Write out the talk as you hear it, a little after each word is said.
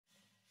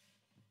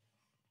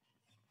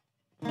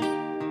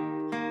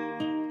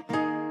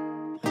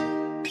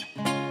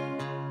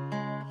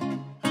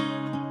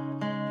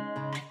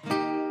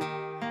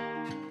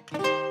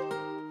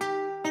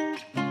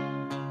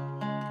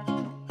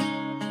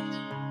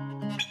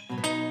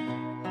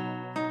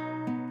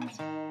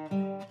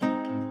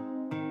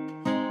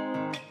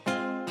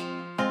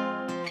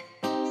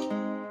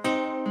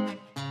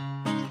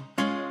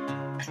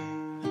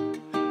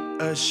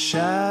A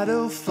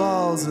shadow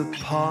falls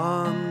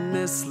upon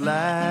this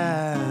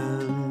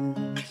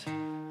land.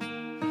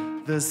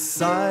 The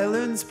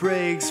silence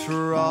breaks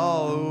for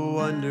all who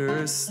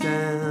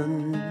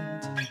understand.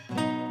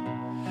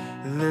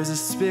 There's a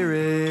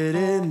spirit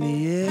in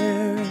the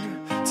air.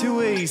 To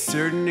a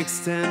certain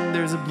extent,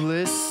 there's a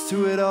bliss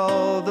to it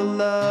all, the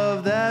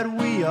love that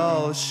we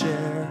all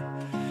share.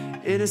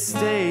 In a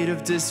state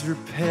of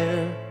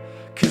disrepair,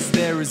 'cause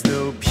there is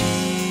no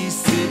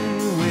peace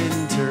in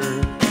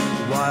winter,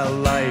 while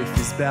life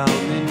is bound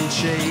in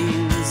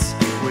chains.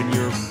 When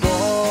you're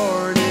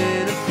born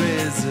in a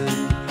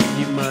prison,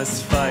 you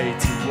must fight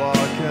to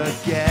walk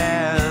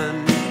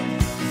again.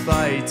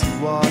 Fight to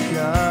walk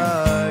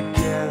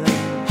again.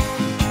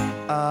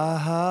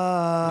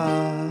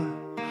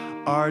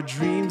 Our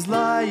dreams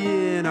lie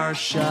in our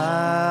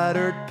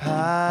shattered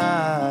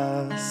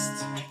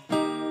past.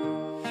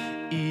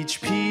 Each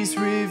piece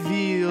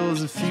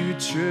reveals a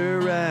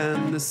future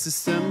and the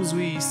systems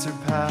we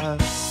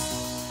surpass.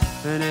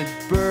 And it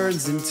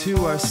burns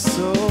into our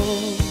soul.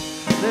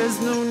 There's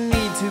no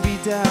need to be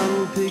down.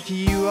 We'll pick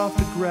you off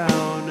the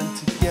ground and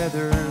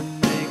together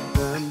make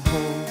them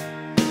whole.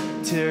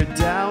 Tear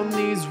down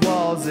these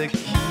walls that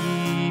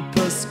keep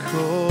us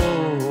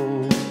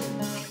cold.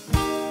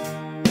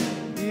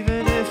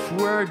 Even if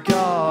we're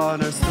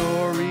gone, our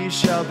story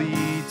shall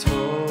be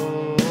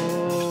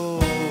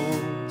told.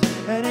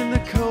 And in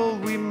the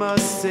cold we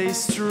must stay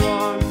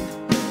strong.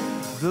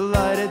 The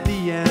light at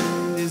the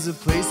end is a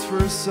place for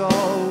us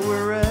all,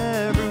 where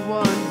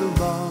everyone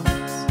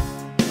belongs.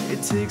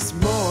 It takes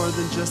more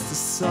than just a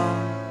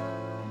song.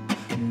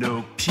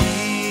 No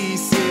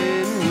peace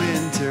in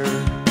winter,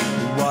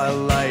 while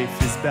life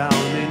is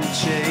bound in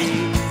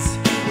chains.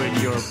 When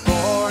you're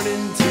born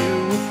into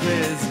a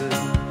prison,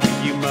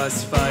 you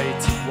must fight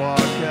to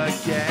walk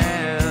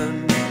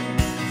again.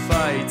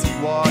 Fight to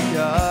walk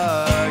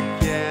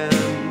again.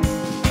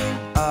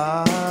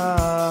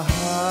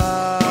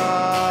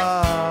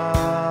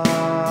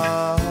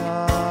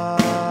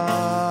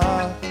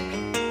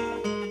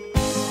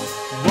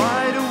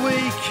 Wide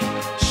awake,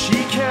 she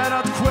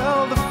cannot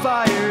quell the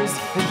fires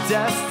and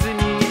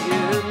destiny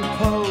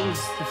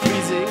imposed. The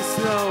freezing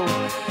snow,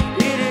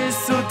 it is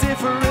so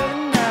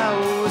different now,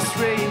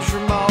 estranged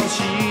from all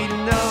she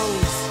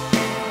knows.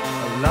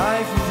 A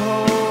life of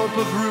hope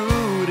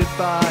uprooted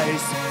by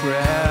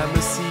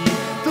supremacy.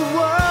 The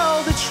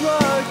world a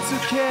truck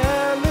too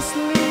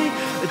carelessly,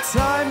 a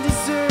time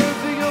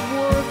deserving of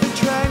worth and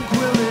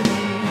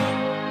tranquility.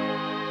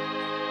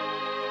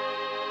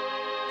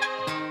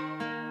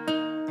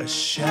 A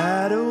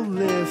shadow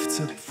lifts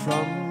up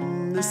from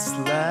this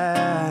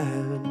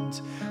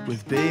land.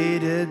 With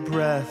bated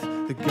breath,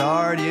 the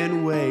guardian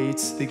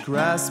waits. They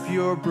grasp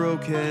your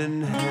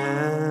broken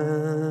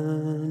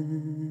hand.